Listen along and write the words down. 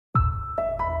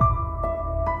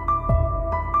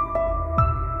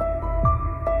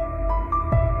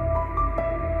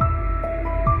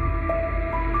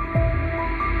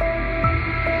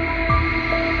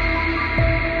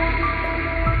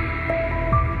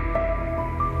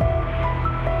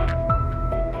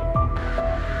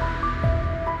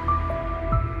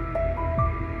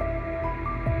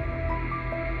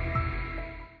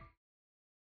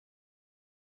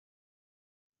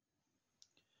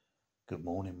Good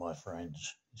morning, my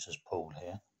friends. This is Paul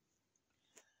here.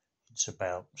 It's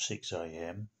about 6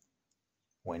 a.m.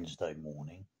 Wednesday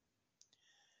morning,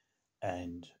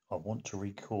 and I want to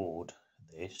record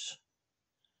this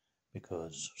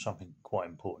because something quite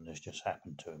important has just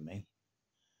happened to me,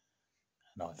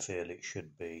 and I feel it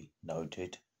should be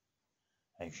noted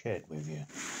and shared with you.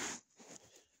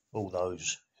 All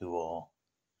those who are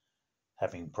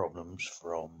having problems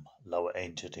from lower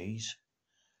entities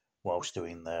whilst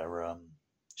doing their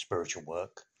spiritual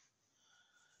work.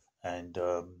 And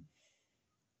I'll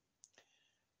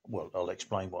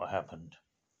explain what happened.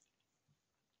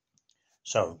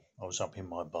 So I was up in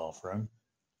my bathroom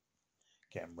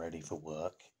getting ready for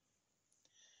work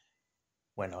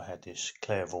when I had this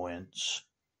clairvoyant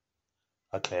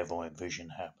vision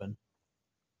happen.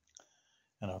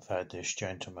 And I've had this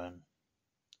gentleman,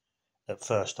 at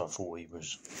first I thought he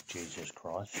was Jesus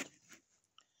Christ,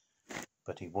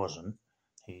 but he wasn't.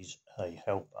 He's a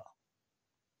helper.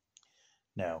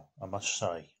 Now, I must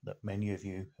say that many of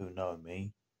you who know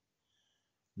me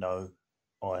know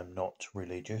I am not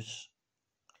religious.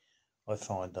 I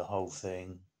find the whole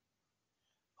thing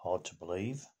hard to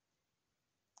believe.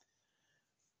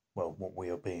 Well, what we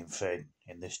are being fed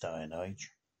in this day and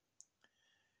age.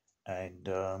 And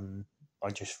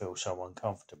I just feel so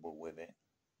uncomfortable with it.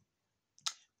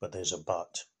 But there's a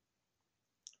but.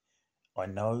 I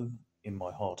know in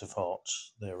my heart of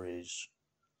hearts there is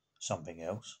something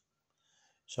else.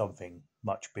 Something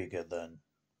much bigger than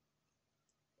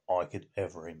I could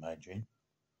ever imagine.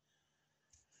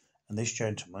 And this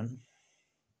gentleman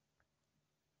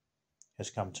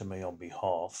has come to me on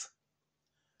behalf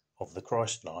of the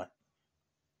Christ light,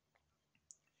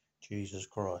 Jesus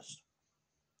Christ.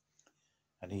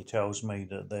 And he tells me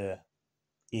that there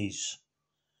is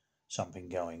something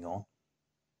going on.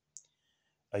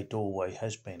 A doorway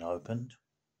has been opened,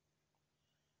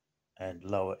 and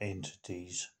lower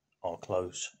entities are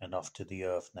close enough to the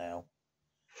earth now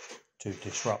to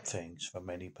disrupt things for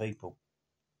many people.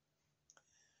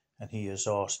 And he has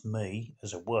asked me,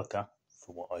 as a worker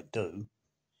for what I do,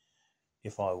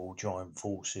 if I will join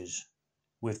forces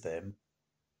with them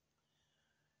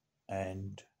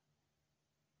and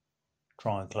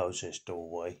try and close this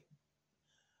doorway,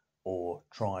 or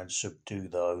try and subdue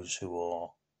those who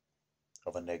are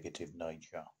of a negative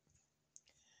nature.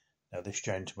 Now, this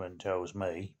gentleman tells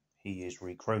me he is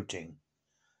recruiting.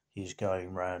 He's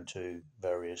going round to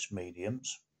various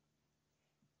mediums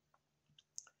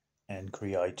and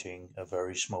creating a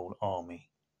very small army.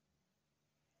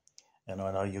 And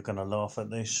I know you're going to laugh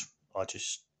at this.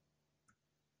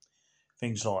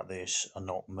 Things like this are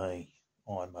not me.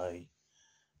 I'm a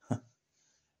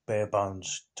bare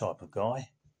bones type of guy.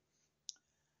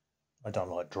 I don't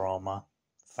like drama,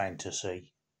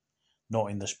 fantasy. Not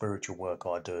in the spiritual work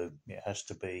I do. It has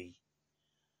to be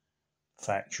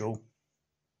factual.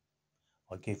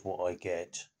 I give what I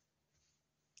get.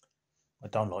 I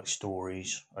don't like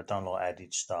stories. I don't like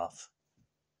added stuff.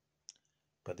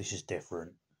 But this is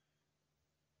different.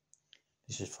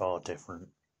 This is far different.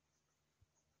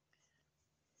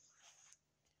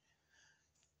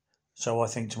 So I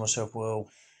think to myself,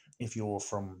 well, if you're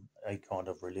from a kind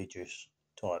of religious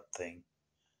type thing,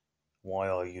 why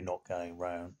are you not going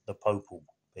round the popal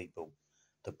people,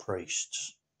 the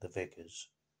priests, the vicars?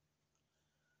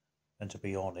 And to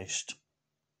be honest,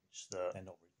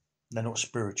 they're not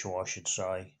spiritual, I should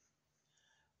say.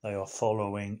 They are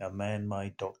following a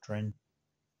man-made doctrine.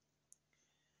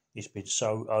 It's been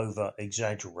so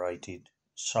over-exaggerated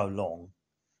so long,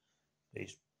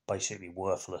 it's basically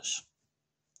worthless.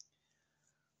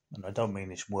 And I don't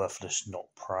mean it's worthless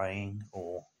not praying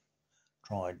or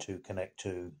trying to connect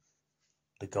to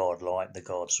the God light, the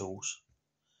God source,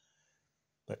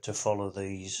 but to follow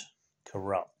these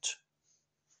corrupt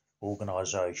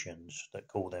organisations that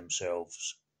call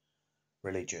themselves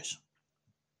religious.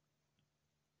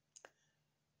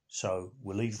 So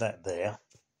we'll leave that there.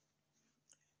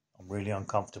 I'm really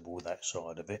uncomfortable with that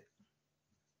side of it.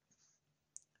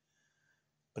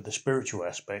 But the spiritual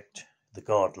aspect, the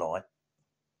God light,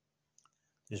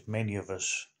 there's many of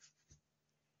us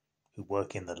who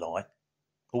work in the light.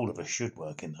 All of us should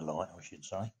work in the light, I should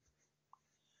say.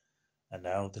 And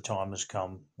now the time has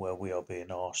come where we are being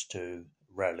asked to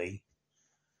rally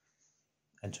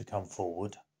and to come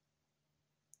forward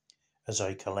as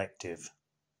a collective.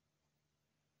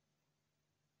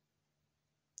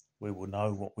 We will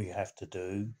know what we have to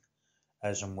do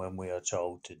as and when we are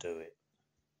told to do it.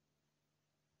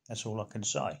 That's all I can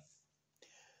say.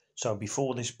 So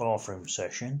before this bathroom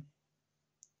session,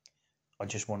 I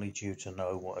just wanted you to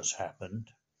know what has happened,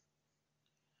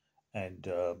 and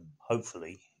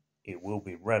hopefully it will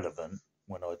be relevant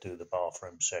when I do the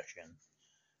bathroom session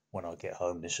when I get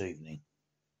home this evening.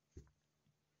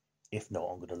 If not,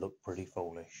 I'm going to look pretty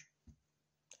foolish.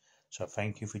 So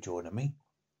thank you for joining me,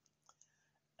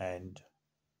 and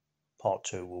part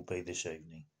 2 will be this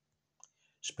evening.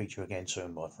 Speak to you again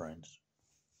soon, my friends.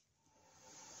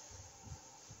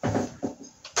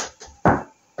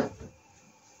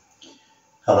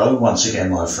 Hello once again,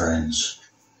 my friends.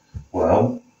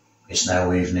 Well, it's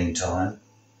now evening time,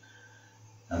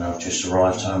 and I've just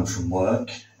arrived home from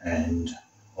work, and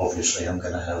obviously I'm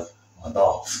going to have my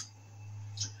bath.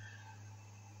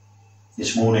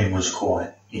 This morning was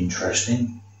quite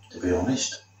interesting, to be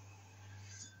honest.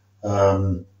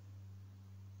 I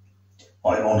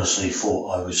honestly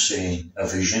thought I was seeing a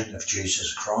vision of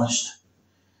Jesus Christ,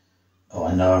 but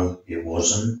I know it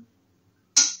wasn't.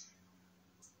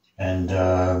 And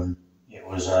it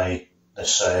was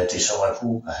let's say a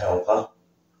disciple, a helper.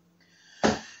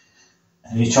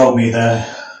 And he told me they're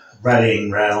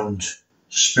rallying round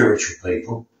spiritual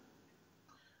people,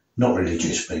 not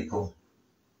religious people.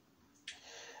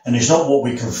 And it's not what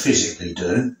we can physically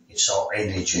do, it's our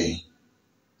energy.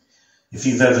 If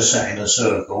you've ever sat in a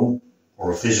circle,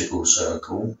 or a physical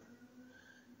circle,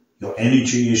 your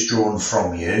energy is drawn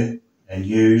from you and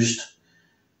used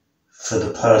for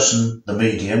the person, the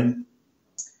medium,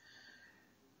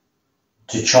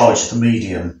 to charge the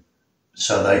medium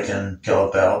so they can go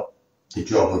about the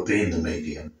job of being the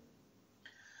medium.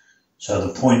 So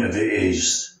the point of it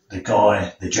is,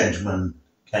 the gentleman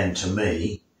came to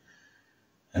me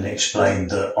and explained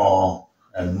that our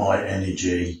and my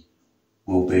energy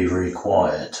will be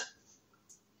required.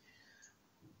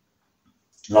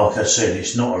 Like I said,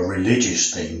 it's not a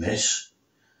religious thing, this.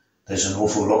 There's an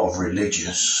awful lot of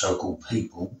religious so-called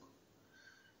people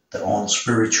that aren't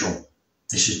spiritual.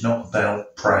 This is not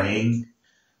about praying,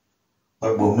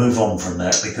 but we'll move on from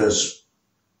that because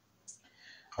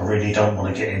I really don't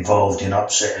want to get involved in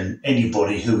upsetting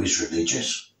anybody who is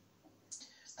religious.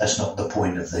 That's not the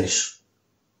point of this.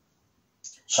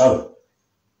 So,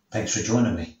 thanks for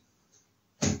joining me.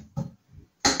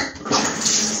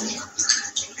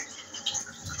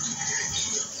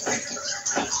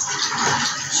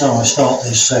 So I start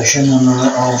this session and I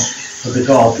ask for the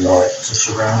guard light to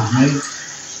surround me,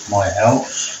 my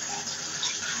house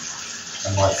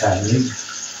and my family.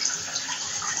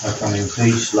 I come in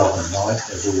peace, love and light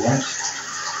as always.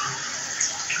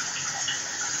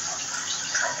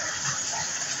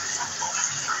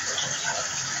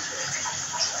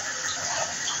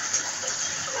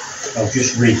 I'll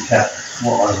just recap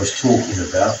what I was talking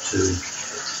about to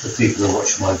the people who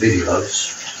watch my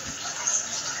videos.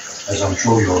 As I'm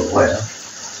sure you're aware,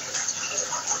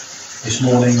 this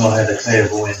morning I had a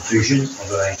clairvoyant vision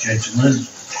of a gentleman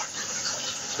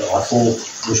that I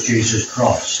thought was Jesus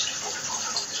Christ.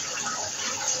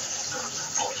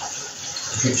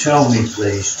 Could you tell me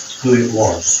please who it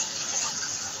was?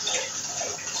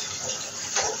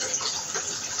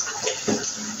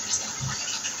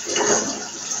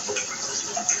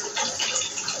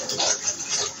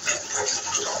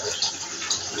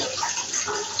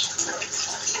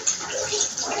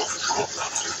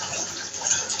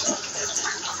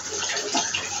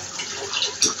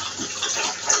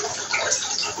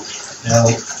 Now,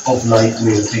 of late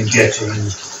we have been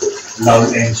getting low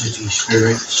entity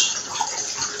spirits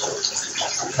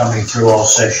coming through our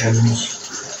sessions,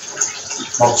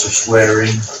 lots of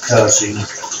swearing, cursing,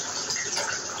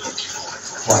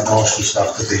 quite nasty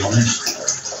stuff to be honest.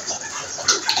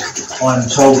 I'm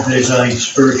told there's a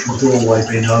spiritual doorway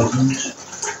being opened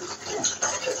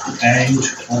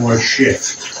or a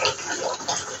shift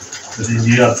within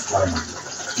the earth plane.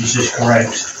 Is this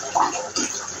correct?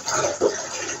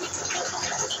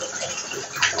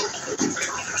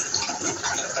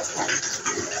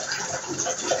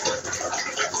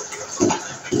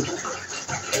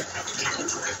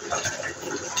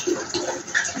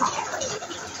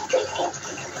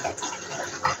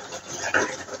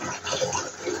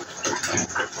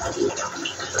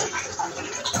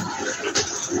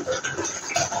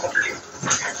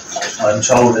 I'm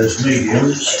told as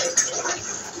mediums,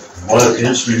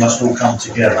 workers, we must all come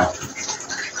together.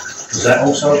 Is that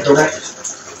also correct?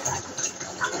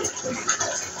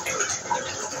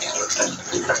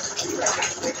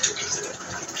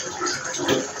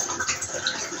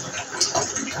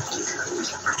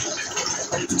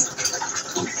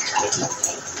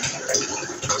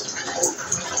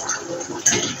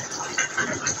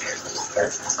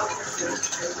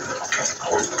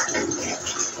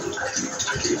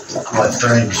 My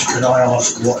friends, can I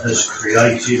ask what has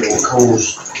created or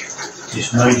caused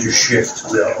this major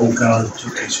shift we are all going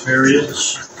to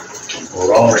experience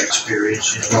or are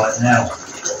experiencing right now?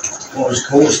 What has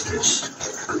caused this?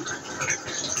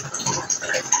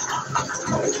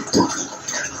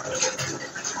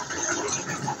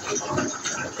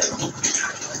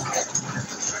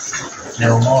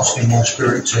 Now I'm asking my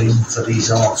spirit team for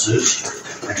these answers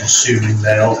and assuming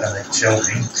they are going to tell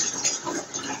me.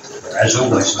 But as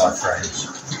always, my friends,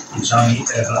 it's only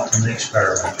ever an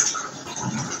experiment.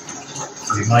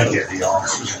 We may get the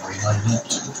answers and we may not.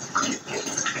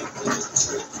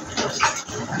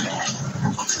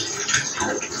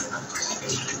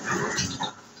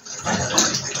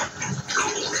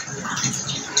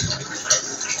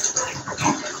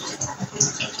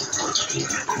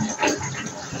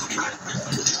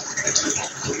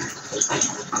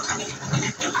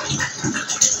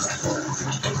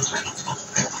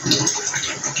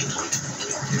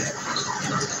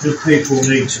 Do people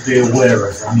need to be aware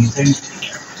of anything?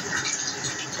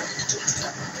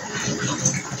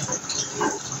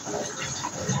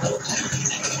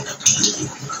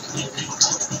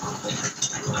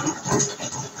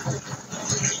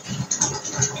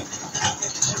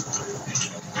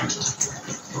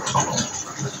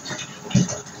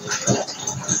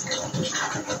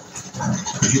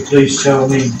 Could you please tell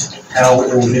me how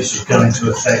all this is going to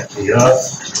affect the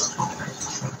Earth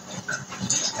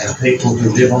and people who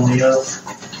live on the Earth?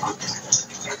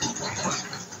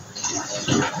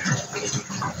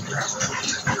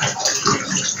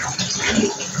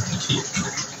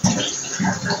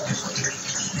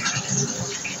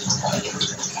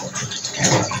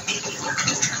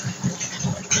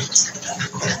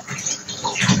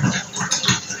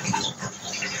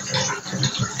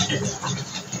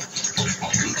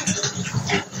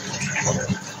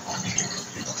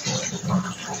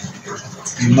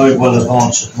 You may well have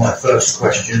answered my first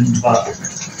question, but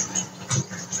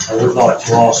I would like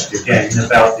to ask again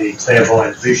about the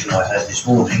clairvoyant vision I had this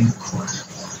morning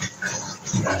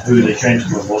and who the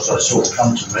gentleman was I saw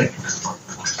come to me.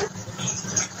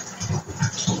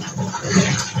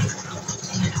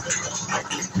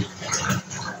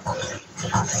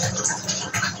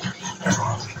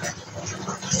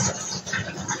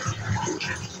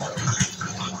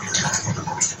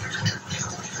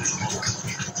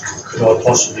 Could I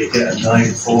possibly get a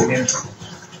name for him?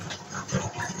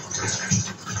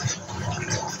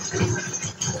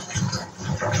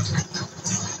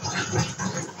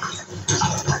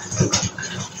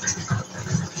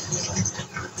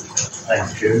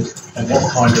 Thank you. And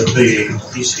what kind of being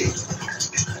is he?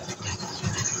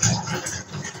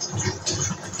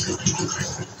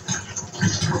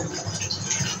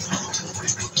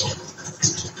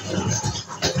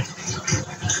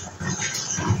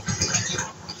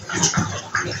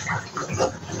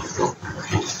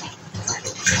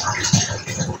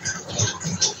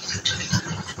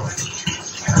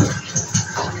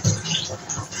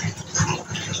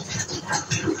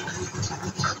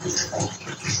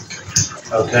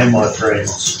 Okay, my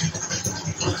friends,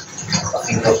 I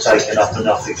think I've taken up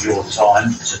enough of your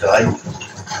time today.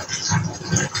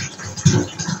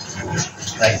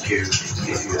 Thank you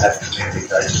if you have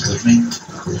communicated with me.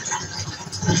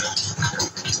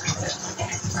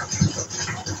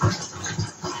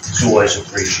 It's always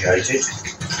appreciated.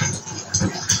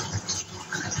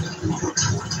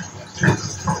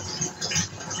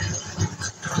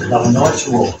 Love and night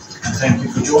to all, and thank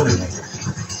you for joining me.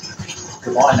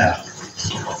 Goodbye now.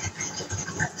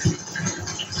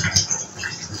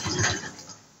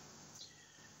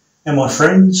 And my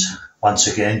friends, once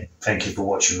again, thank you for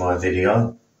watching my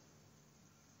video.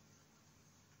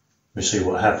 We'll see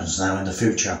what happens now in the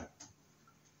future,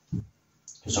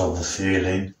 because I have a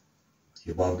feeling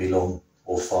it won't be long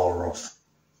or far off.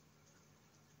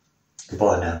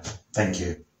 Goodbye now. Thank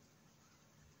you.